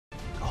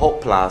hot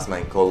plasma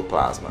and cold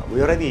plasma.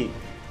 We already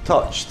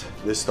touched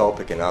this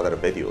topic in other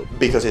videos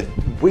because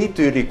we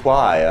do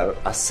require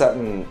a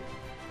certain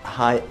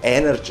high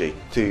energy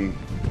to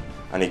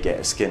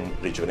get a skin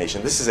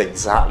rejuvenation. This is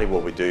exactly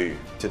what we do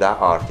to that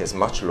arc is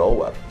much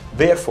lower.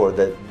 Therefore,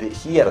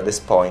 here at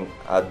this point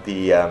at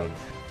the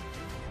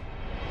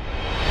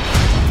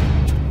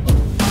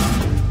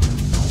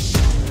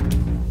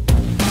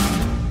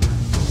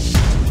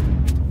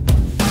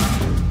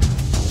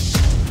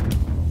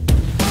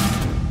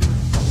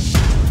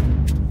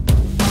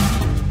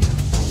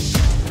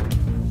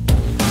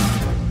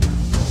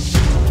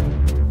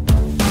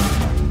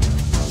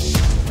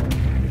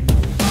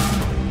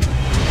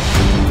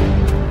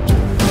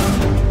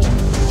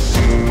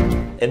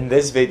in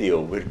this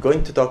video, we're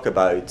going to talk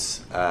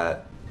about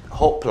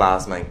hot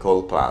plasma and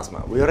cold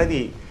plasma. We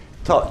already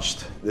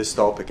touched this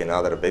topic in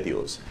other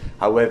videos.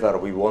 However,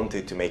 we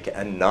wanted to make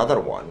another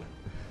one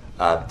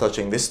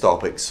touching this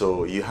topic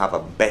so you have a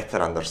better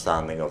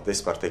understanding of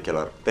this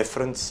particular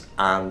difference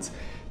and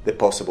the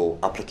possible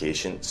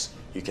applications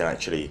you can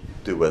actually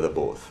do with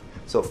both.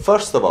 So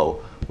first of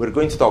all, we're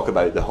going to talk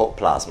about the hot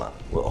plasma.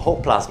 Well,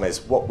 hot plasma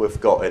is what we've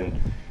got in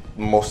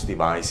most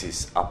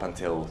devices up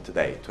until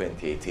today,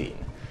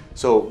 2018.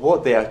 So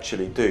what they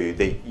actually do,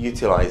 they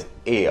utilize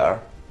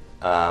air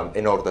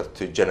in order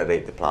to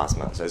generate the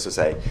plasma. So as I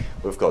say,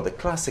 we've got the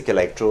classic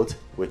electrode,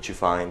 which you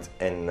find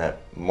in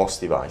most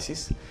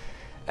devices,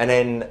 and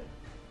then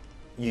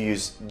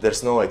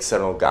there's no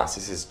external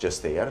gases, it's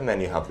just air, and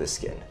then you have the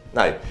skin.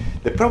 Now,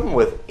 the problem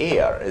with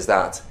air is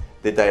that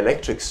the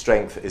dielectric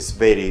strength is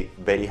very,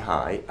 very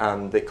high,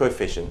 and the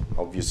coefficient,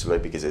 obviously,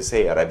 because it's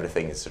air,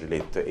 everything is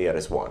related to air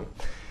is 1.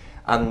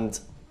 And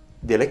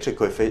the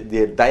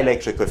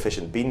dielectric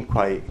coefficient being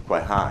quite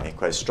high,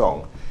 quite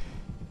strong,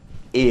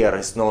 air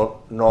is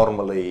not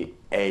normally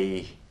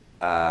a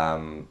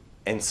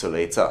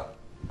insulator.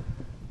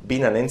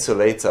 Being an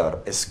insulator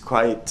is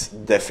quite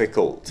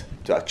difficult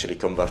to actually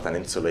convert an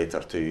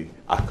insulator to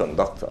a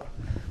conductor,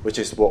 which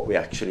is what we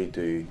actually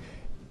do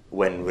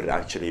when we're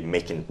actually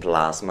making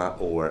plasma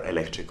or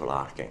electrical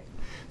arcing.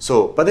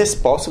 So, but it's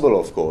possible,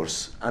 of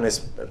course, and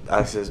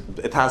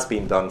it has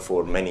been done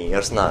for many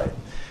years now,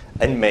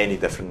 in many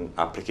different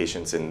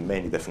applications in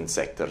many different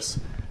sectors,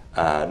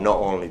 not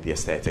only the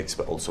aesthetics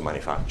but also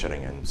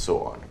manufacturing and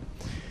so on.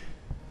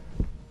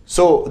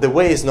 So the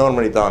way it's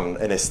normally done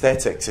in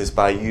aesthetics is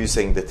by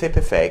using the tip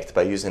effect,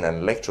 by using an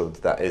electrode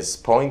that is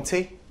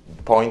pointy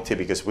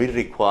because we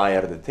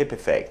require the tip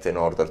effect in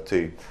order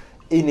to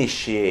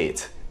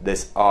initiate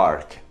this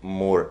arc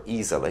more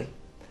easily.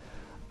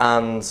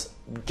 And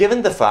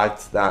given the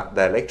fact that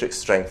the electric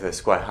strength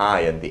is quite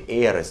high and the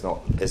air is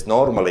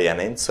normally an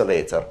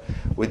insulator,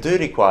 we do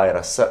require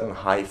a certain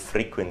high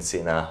frequency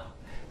and a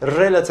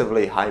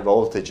relatively high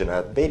voltage and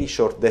a very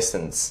short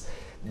distance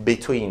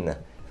between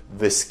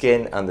the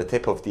skin and the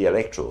tip of the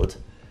electrode.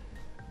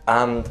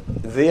 And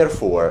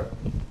therefore,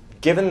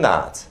 given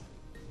that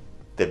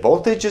the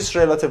voltage is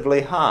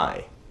relatively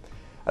high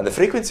and the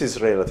frequency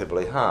is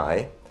relatively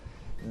high,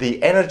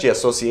 the energy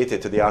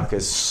associated to the arc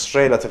is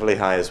relatively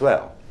high as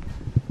well.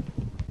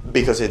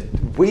 Because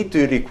we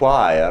do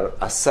require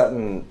a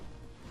certain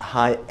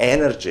high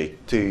energy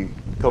to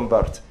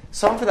convert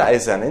something that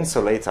is an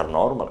insulator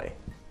normally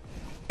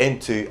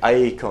into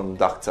a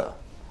conductor.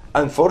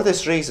 And for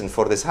this reason,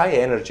 for this high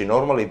energy,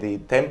 normally the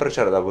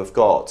temperature that we've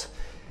got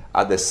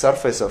at the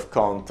surface of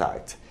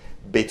contact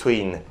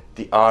between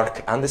the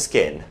arc and the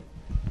skin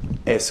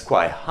is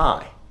quite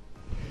high.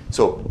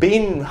 So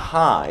being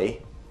high,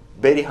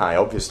 very high,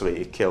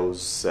 obviously it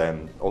kills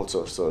all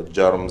sorts of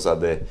germs at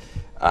the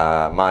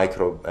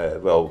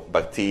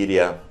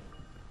bacteria,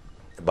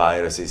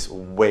 viruses,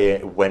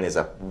 where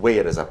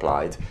is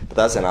applied, but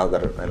that's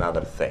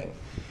another thing.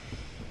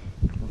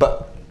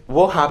 But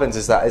what happens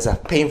is that it's a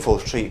painful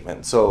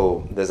treatment.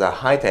 So there's a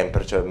high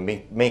temperature,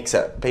 makes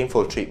a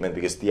painful treatment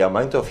because the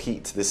amount of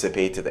heat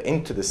dissipated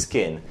into the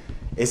skin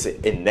is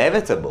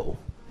inevitable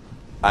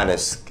and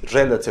is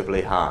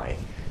relatively high.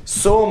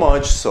 So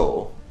much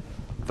so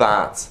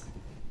that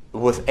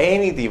with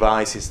any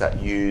devices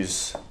that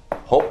use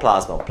hot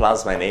plasma,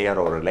 plasma in air,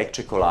 or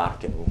electrical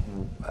arcing,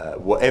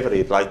 whatever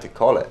you'd like to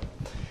call it,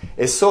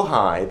 is so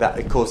high that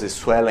it causes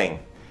swelling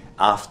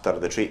after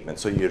the treatment.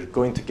 So you're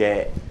going to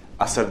get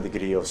a certain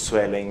degree of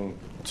swelling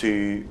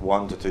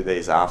 1 to 2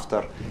 days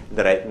after.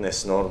 The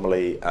redness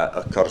normally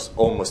occurs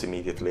almost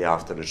immediately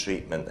after the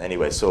treatment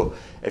anyway. So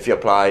if you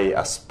apply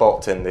a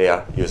spot in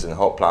there using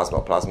hot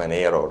plasma, plasma in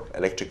air, or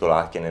electrical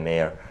arcing in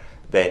air,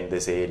 then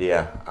this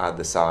area at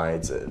the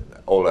sides,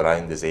 all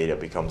around this area,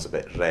 becomes a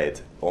bit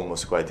red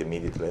almost quite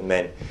immediately, and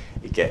then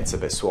it gets a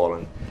bit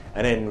swollen.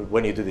 And then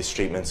when you do these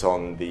treatments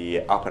on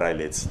the upper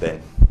eyelids,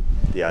 then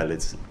the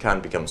eyelids can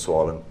become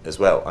swollen as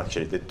well.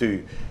 Actually, they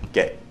do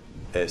get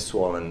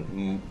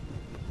swollen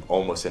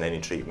almost in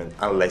any treatment,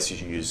 unless you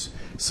use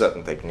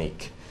certain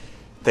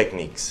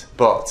techniques.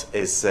 But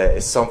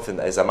it's something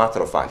that is a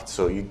matter of fact.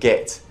 So you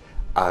get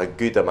a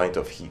good amount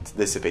of heat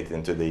dissipated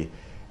into the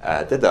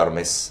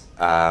dermis,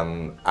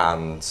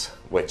 and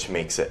which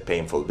makes it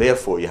painful.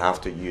 Therefore, you have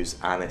to use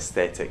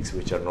anesthetics,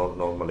 which are not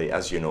normally,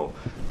 as you know,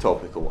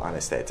 topical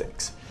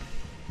anesthetics.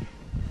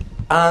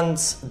 And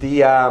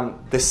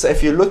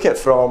if you look at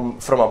from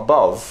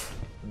above,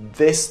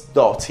 this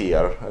dot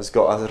here has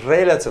got a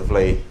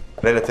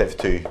relative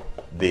to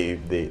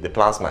the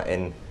plasma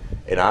in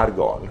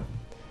argon,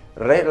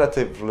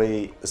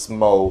 relatively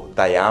small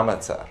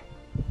diameter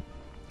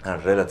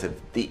and relative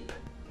deep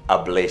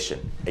ablation,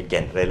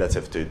 again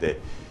relative to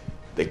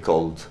the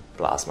cold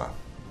plasma.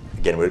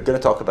 Again, we're going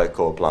to talk about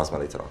cold plasma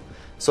later on.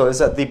 So it's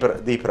a deeper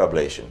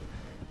ablation,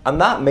 and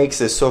that makes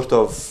this sort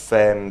of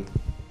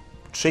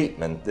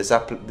treatment,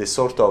 this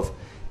sort of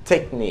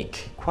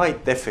technique,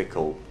 quite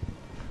difficult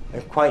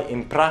and quite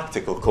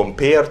impractical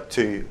compared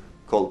to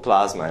cold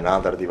plasma and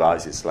other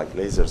devices like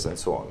lasers and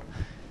so on,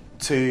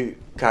 to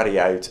carry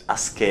out a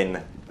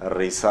skin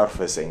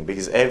resurfacing,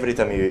 because every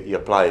time you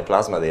apply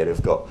plasma there,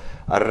 you've got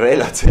a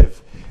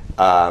relative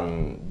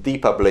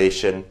deep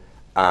ablation,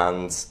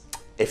 and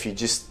if you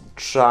just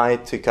try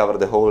to cover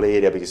the whole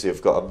area because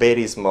you've got a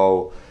very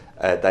small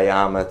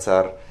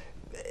diameter,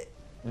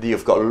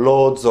 you've got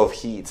loads of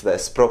heat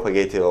that's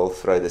propagated all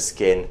throughout the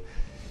skin,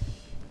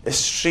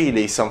 it's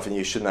really something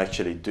you shouldn't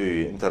actually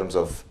do in terms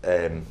of,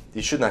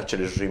 you shouldn't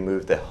actually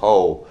remove the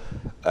whole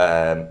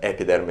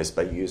epidermis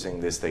by using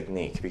this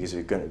technique, because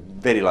you're going to,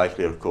 very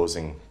likely are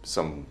causing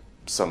some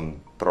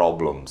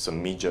problems,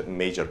 some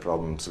major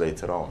problems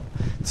later on.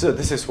 So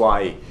this is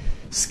why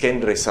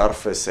skin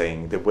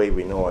resurfacing, the way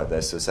we know it,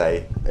 is to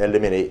say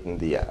eliminating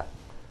the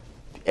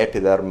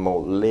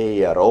epidermal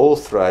layer all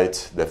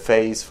throughout the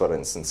face, for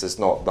instance, is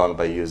not done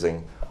by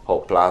using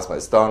hot plasma.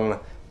 It's done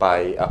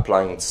by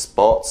applying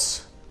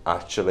spots.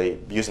 Actually,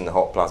 using the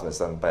hot plasma is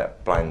done by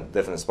applying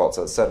different spots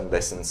at a certain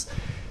distance,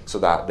 so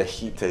that the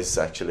heat is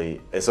actually,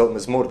 it's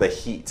more the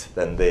heat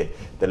than the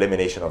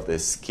elimination of the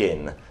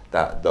skin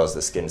that does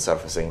the skin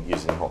surfacing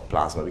using hot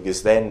plasma,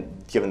 because then,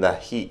 given the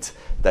heat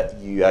that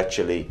you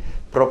actually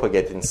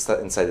propagate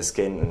inside the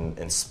skin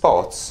in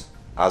spots,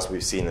 as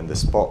we've seen in the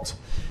spot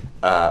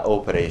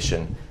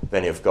operation,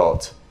 then you've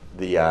got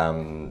the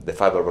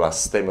fibroblast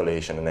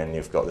stimulation, and then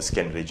you've got the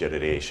skin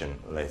regeneration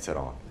later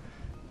on.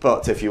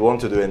 But if you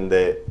want to do in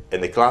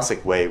the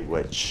classic way,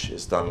 which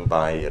is done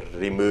by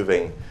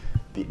removing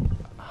the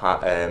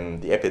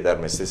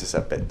epidermis, this is a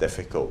bit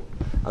difficult,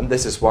 and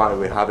this is why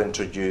we have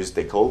introduced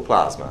the cold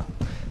plasma.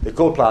 The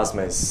cold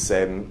plasma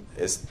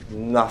is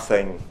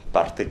nothing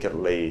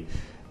particularly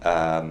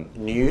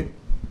new,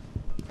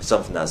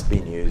 something that's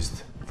been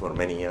used for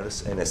many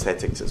years in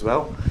aesthetics as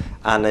well,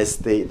 and it's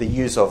the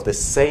use of the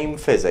same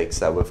physics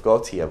that we've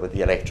got here with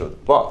the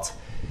electrode, but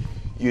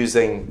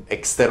using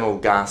external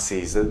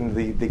gases. And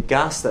the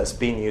gas that's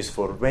been used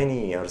for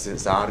many years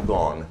is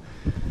argon.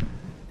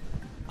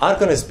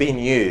 Argon is being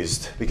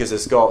used because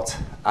it's got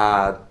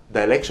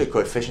the electric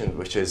coefficient,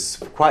 which is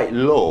quite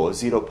low,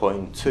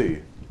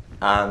 0.2.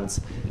 And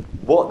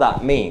what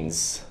that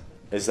means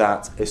is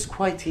that it's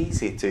quite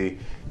easy to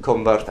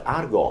convert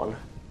argon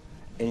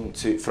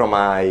from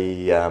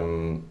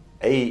an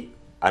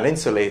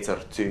insulator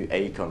to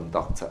a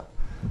conductor.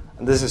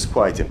 And this is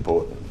quite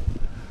important.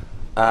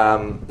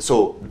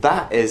 So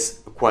that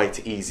is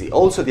quite easy.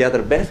 Also, the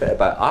other benefit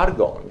about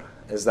argon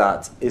is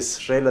that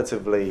it's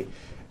relatively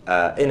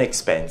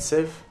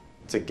inexpensive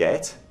to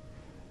get,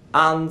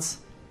 and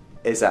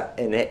is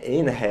an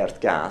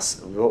inert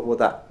gas.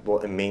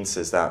 What it means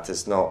is that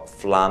it's not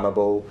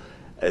flammable,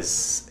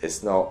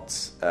 it's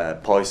not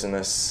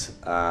poisonous.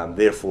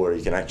 Therefore,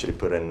 you can actually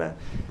put in a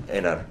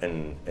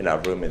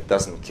room. It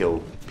doesn't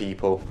kill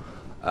people.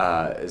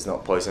 It's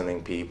not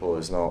poisoning people.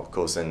 It's not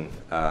causing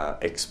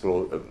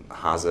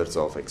hazards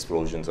of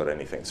explosions or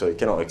anything. So it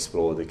cannot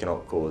explode. It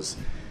cannot cause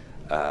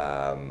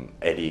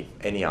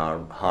any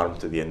harm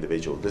to the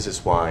individual. This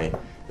is why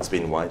it's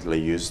been widely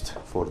used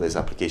for this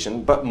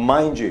application. But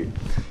mind you,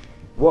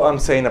 what I'm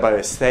saying about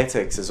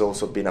aesthetics has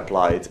also been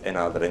applied in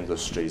other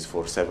industries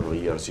for several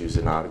years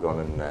using argon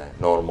and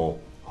normal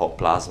hot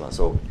plasma.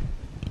 So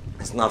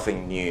it's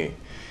nothing new.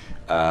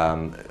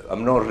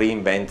 I'm not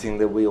reinventing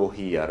the wheel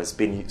here. It's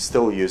been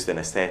still used in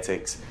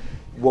aesthetics.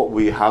 What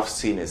we have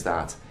seen is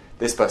that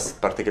this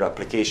particular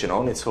application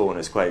on its own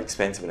is quite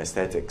expensive in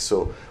aesthetics,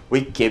 so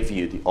we give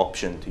you the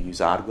option to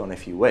use argon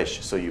if you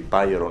wish. So you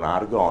buy your own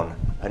argon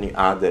and you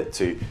add it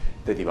to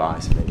the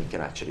device, and then you can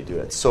actually do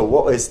it. So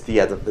what is the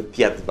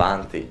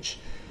advantage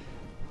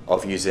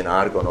of using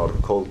argon or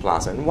cold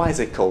plasma, and why is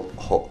it called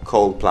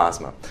cold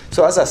plasma?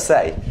 So as I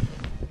say,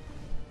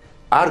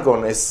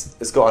 argon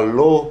has got a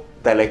low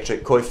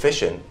dielectric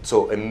coefficient,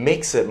 so it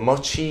makes it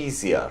much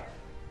easier.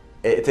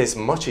 It is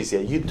much easier.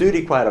 You do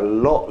require a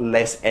lot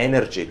less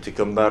energy to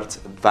convert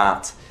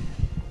that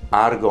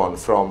argon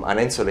from an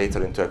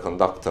insulator into a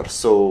conductor.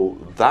 So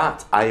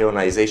that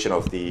ionization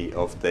of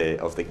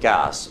the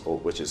gas,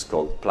 which is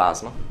called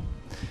plasma,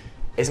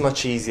 is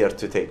much easier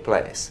to take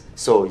place.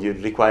 So you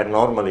require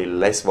normally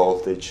less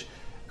voltage,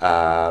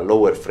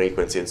 lower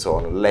frequency, and so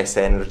on, less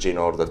energy in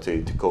order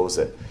to cause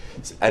it.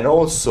 And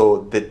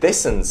also the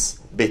distance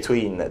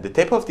between the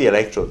tip of the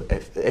electrode,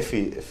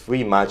 if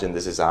we imagine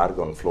this is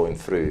argon flowing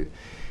through,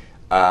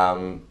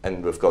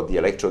 and we've got the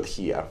electrode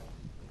here,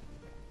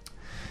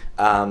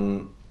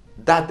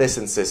 that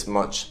distance is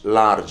much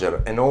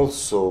larger, and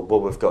also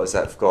what we've got is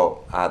that we've got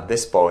at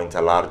this point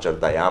a larger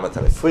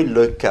diameter. If we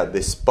look at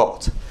this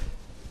spot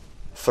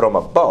from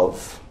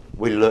above,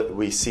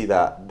 we see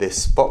that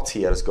this spot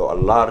here has got a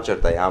larger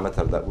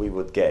diameter that we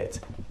would get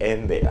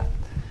in there.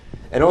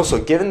 And also,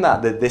 given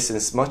that the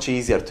distance is much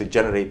easier to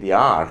generate the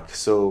arc,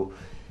 so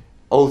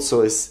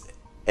also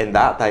and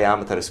that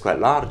diameter is quite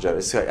larger,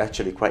 it's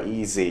actually quite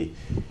easy.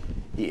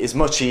 It's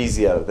much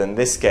easier than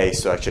this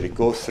case to actually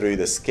go through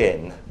the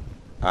skin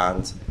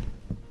and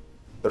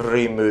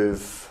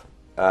remove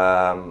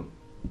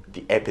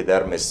the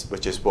epidermis,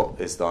 which is what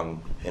is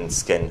done in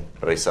skin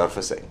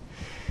resurfacing.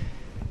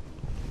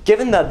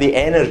 Given that the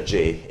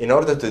energy, in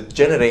order to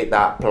generate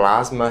that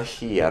plasma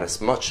here, is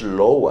much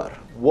lower,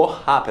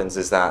 what happens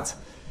is that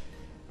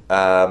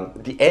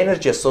the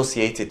energy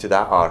associated to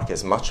that arc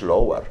is much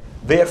lower.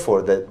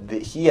 Therefore,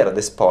 here at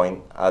this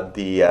point, at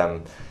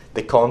the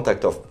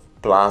contact of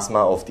plasma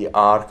of the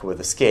arc with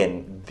the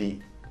skin, the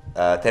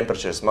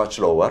temperature is much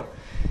lower.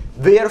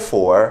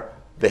 Therefore,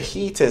 the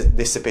heat is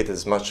dissipated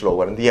is much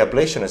lower, and the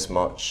ablation is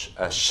much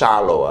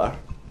shallower,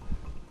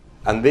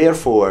 and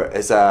therefore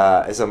is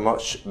a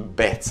much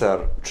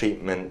better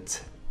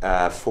treatment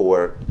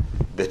for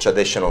the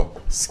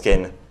traditional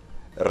skin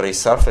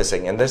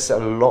resurfacing. And there's a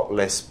lot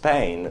less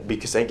pain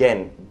because,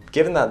 again,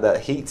 given that the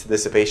heat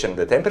dissipation,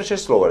 the temperature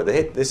is lower, the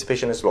heat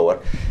dissipation is lower,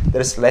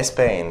 there's less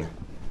pain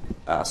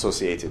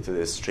associated to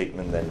this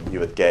treatment than you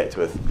would get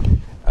with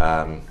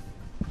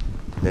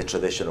the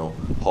traditional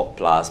hot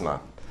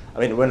plasma. I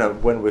mean,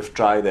 when we've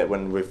tried it,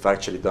 when we've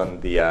actually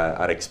done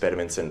our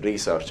experiments and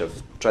research,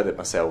 I've tried it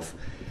myself.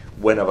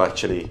 When I've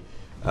actually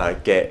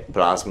get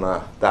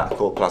plasma, that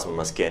cold plasma on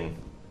my skin,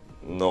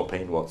 no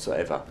pain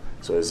whatsoever.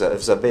 So it's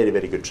a very,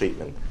 very good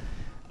treatment.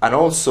 And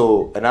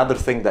also, another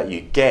thing that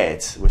you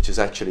get, which is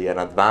actually an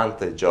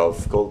advantage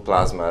of cold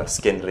plasma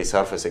skin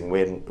resurfacing,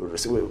 when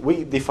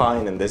we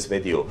define in this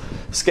video,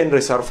 skin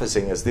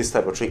resurfacing as this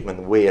type of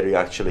treatment where you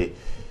actually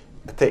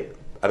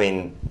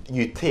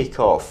you take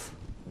off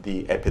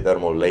the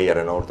epidermal layer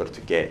in order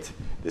to get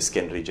the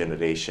skin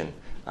regeneration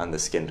and the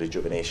skin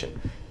rejuvenation.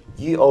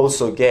 You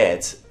also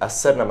get a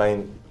certain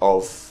amount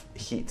of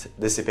heat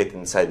dissipated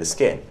inside the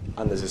skin,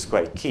 and this is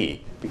quite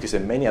key because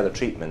in many other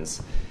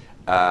treatments,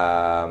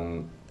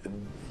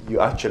 you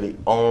actually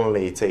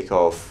only take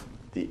off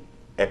the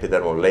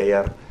epidermal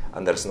layer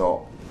and there's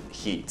no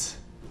heat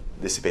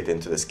dissipated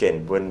into the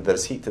skin. When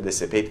there's heat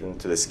dissipated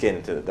into the skin,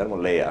 into the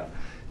dermal layer,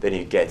 then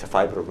you get a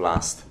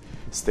fibroblast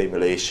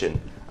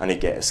stimulation and you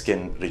get a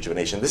skin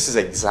rejuvenation. This is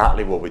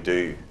exactly what we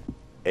do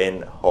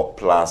in hot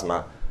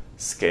plasma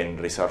skin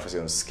resurfacing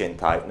and skin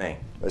tightening.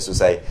 As we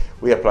say,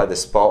 we apply the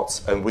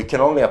spots, and we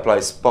can only apply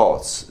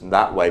spots in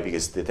that way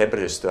because the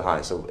temperature is too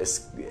high. So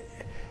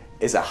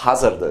it's a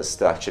hazardous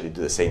to actually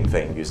do the same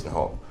thing using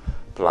hot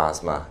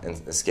plasma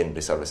and skin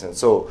resurfacing.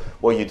 So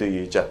what you do,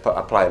 you just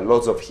apply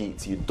loads of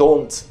heat. You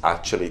don't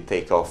actually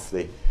take off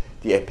the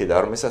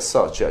epidermis as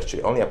such. You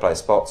actually only apply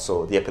spots,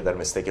 so the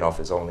epidermis taken off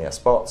is only a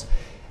spot.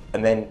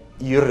 And then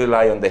you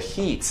rely on the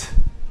heat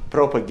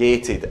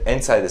propagated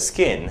inside the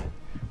skin,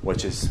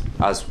 which is,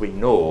 as we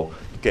know,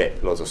 you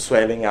get lots of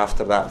swelling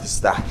after that. It's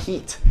that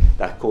heat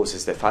that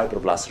causes the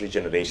fibroblast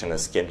regeneration and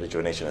skin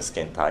rejuvenation and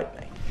skin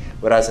tightening.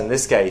 Whereas in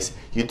this case,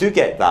 you do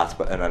get that,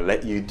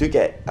 but you do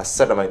get a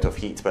certain amount of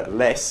heat, but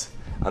less,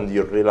 and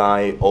you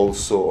rely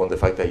also on the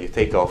fact that you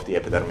take off the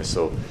epidermis,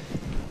 so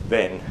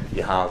then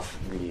you have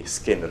the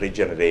skin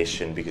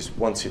regeneration, because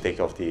once you take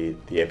off the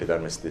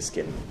epidermis, the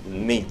skin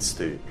needs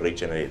to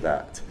regenerate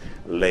that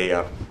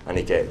layer, and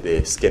you get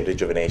the skin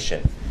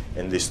rejuvenation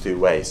in these two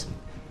ways.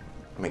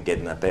 I mean,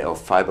 getting a bit of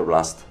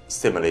fibroblast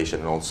stimulation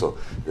and also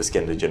the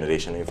skin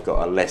regeneration. You've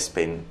got a less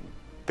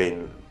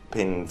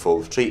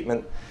painful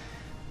treatment,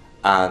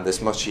 and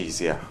it's much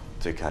easier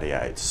to carry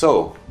out.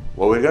 So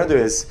what we're going to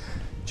do is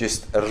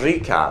just a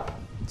recap.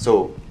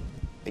 So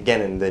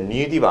again, in the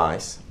new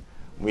device,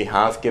 we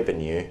have given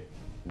you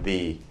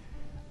the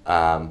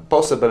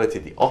possibility,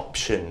 the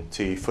option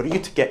for you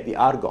to get the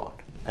argon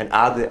and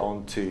add it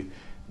onto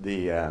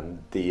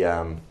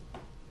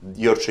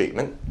your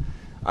treatment.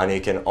 And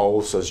you can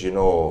also, as you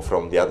know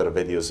from the other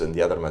videos and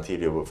the other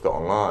material we've got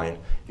online,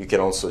 you can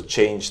also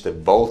change the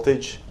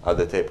voltage at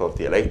the tip of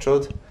the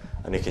electrode,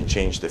 and you can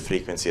change the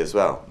frequency as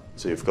well.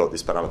 So you've got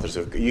these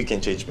parameters. You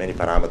can change many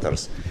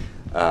parameters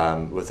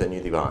with a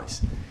new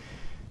device.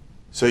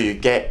 So you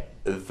get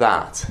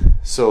that.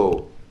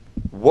 So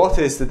what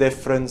is the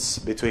difference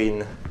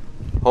between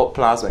hot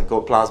plasma and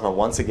cold plasma?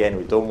 Once again,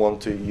 we don't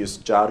want to use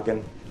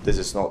jargon. This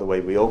is not the way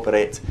we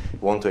operate. We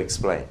want to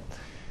explain.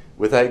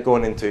 Without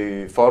going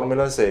into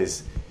formulas,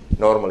 is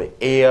normally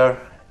air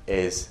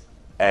is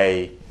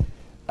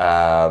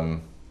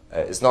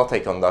not a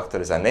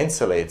conductor, is an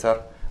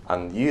insulator,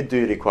 and you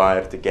do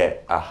require to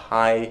get a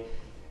high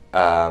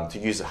to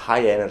use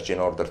high energy in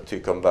order to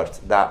convert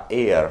that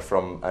air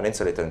from an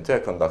insulator into a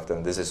conductor,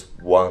 and this is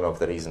one of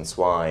the reasons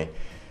why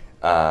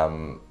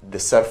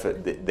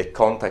the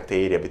contact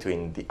area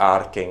between the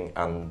arcing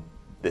and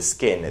the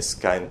skin has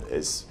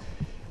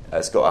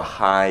got a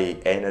high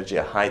energy,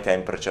 a high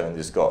temperature, and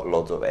it's got a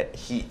lot of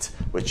heat,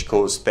 which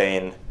causes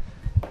pain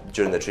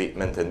during the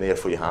treatment, and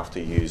therefore you have to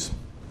use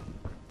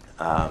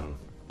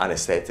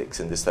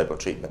anesthetics in this type of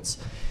treatments.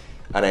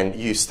 And then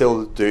you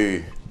still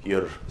do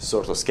your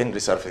sort of skin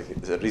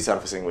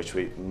resurfacing, which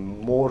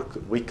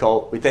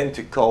we tend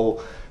to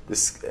call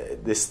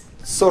this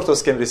sort of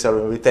skin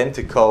resurfacing, we tend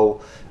to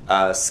call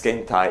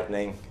skin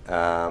tightening,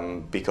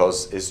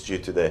 because it's due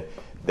to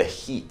the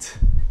heat,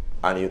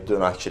 and you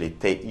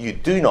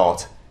do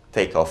not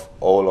take off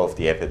all of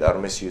the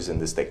epidermis using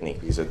this technique,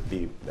 because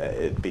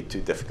it'd be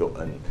too difficult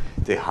and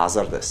too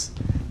hazardous,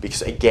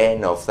 because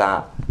again of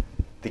that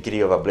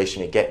degree of ablation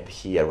you get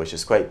here, which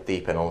is quite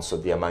deep, and also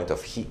the amount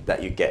of heat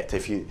that you get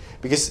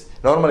because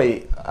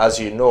normally, as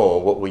you know,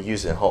 what we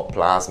use in hot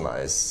plasma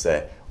is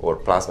or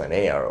plasma in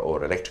air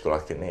or electrical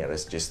arc in air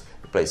is just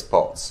place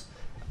spots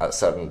at a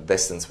certain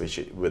distance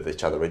with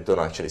each other. We don't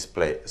actually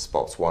split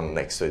spots one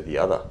next to the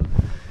other,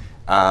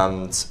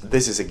 and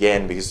this is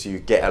again because you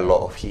get a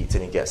lot of heat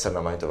and you get a certain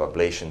amount of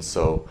ablation,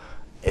 so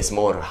it's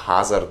more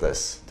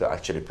hazardous to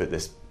actually put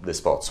the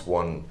spots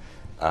one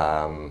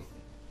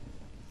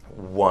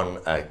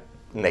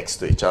next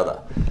to each other.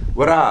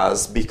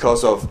 Whereas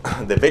because of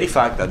the very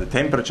fact that the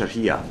temperature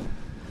here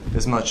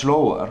is much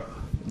lower,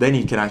 then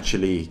you can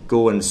actually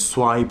go and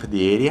swipe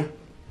the area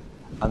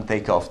and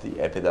take off the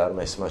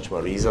epidermis much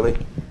more easily.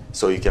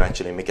 So you can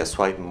actually make a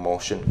swipe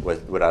motion,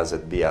 whereas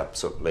it'd be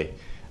absolutely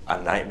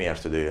a nightmare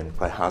to do and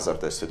quite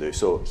hazardous to do.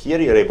 So here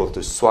you're able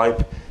to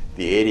swipe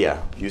the area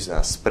using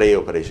a spray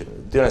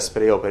operation. Doing a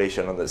spray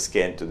operation on the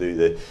skin to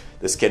do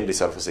the skin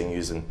resurfacing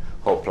using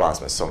hot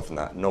plasma is something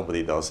that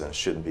nobody does and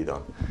shouldn't be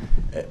done,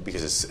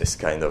 because it's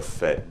kind of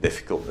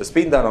difficult. It's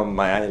been done on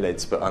my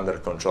eyelids, but under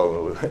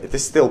control. It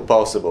is still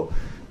possible,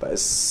 but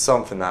it's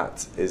something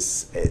that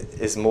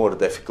is more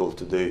difficult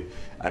to do,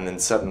 and in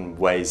certain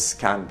ways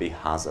can be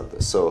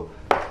hazardous. So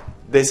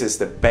this is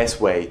the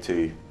best way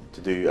to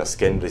do a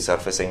skin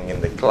resurfacing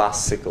in the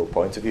classical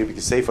point of view,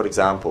 because say for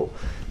example,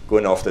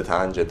 going off the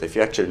tangent, if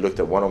you actually looked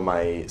at one of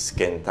my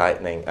skin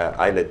tightening,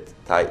 eyelid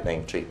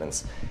tightening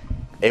treatments,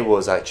 it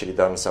was actually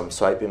done some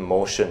swiping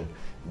motion,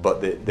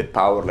 but the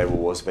power level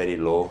was very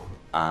low,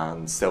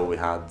 and still we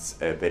had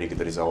very good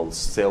results.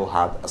 Still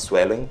had a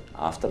swelling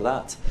after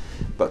that,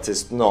 but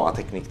it's not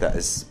a technique that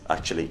is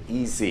actually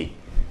easy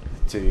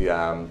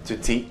to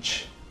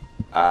teach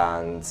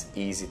and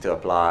easy to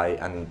apply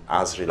and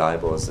as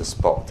reliable as the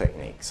spot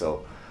technique.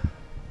 So,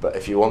 but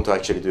if you want to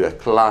actually do a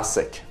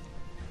classic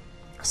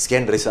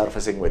skin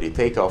resurfacing where you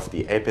take off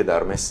the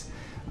epidermis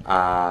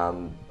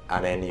and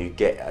then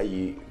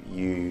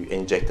you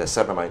inject a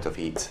certain amount of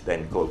heat,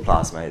 then cold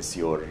plasma is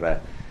your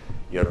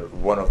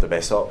one of the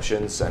best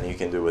options, and you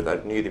can do with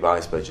a new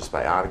device by just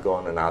by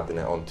argon and adding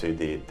it onto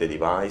the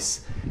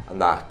device,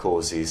 and that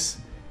causes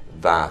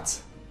that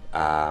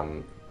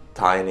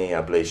tiny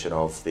ablation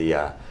of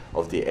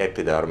the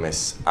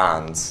epidermis,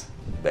 and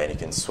then you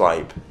can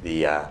swipe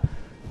the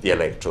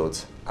electrode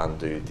and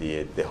do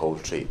the whole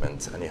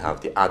treatment, and you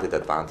have the added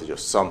advantage of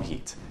some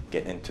heat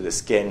getting into the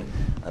skin,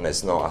 and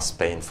it's not as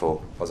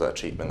painful as a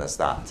treatment as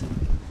that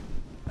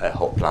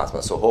hot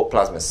plasma. So hot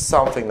plasma is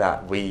something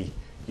that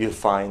you'll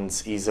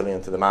find easily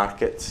into the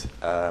market.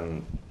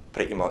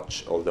 Pretty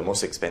much all the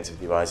most expensive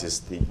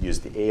devices use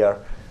the air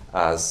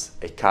as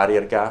a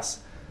carrier gas,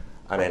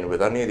 and then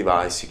with our new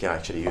device you can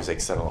actually use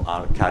external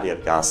carrier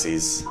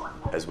gases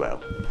as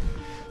well.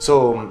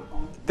 So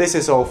this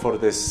is all for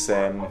this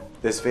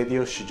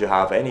video. Should you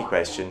have any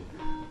question,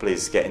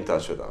 please get in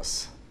touch with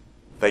us.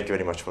 Thank you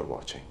very much for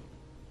watching.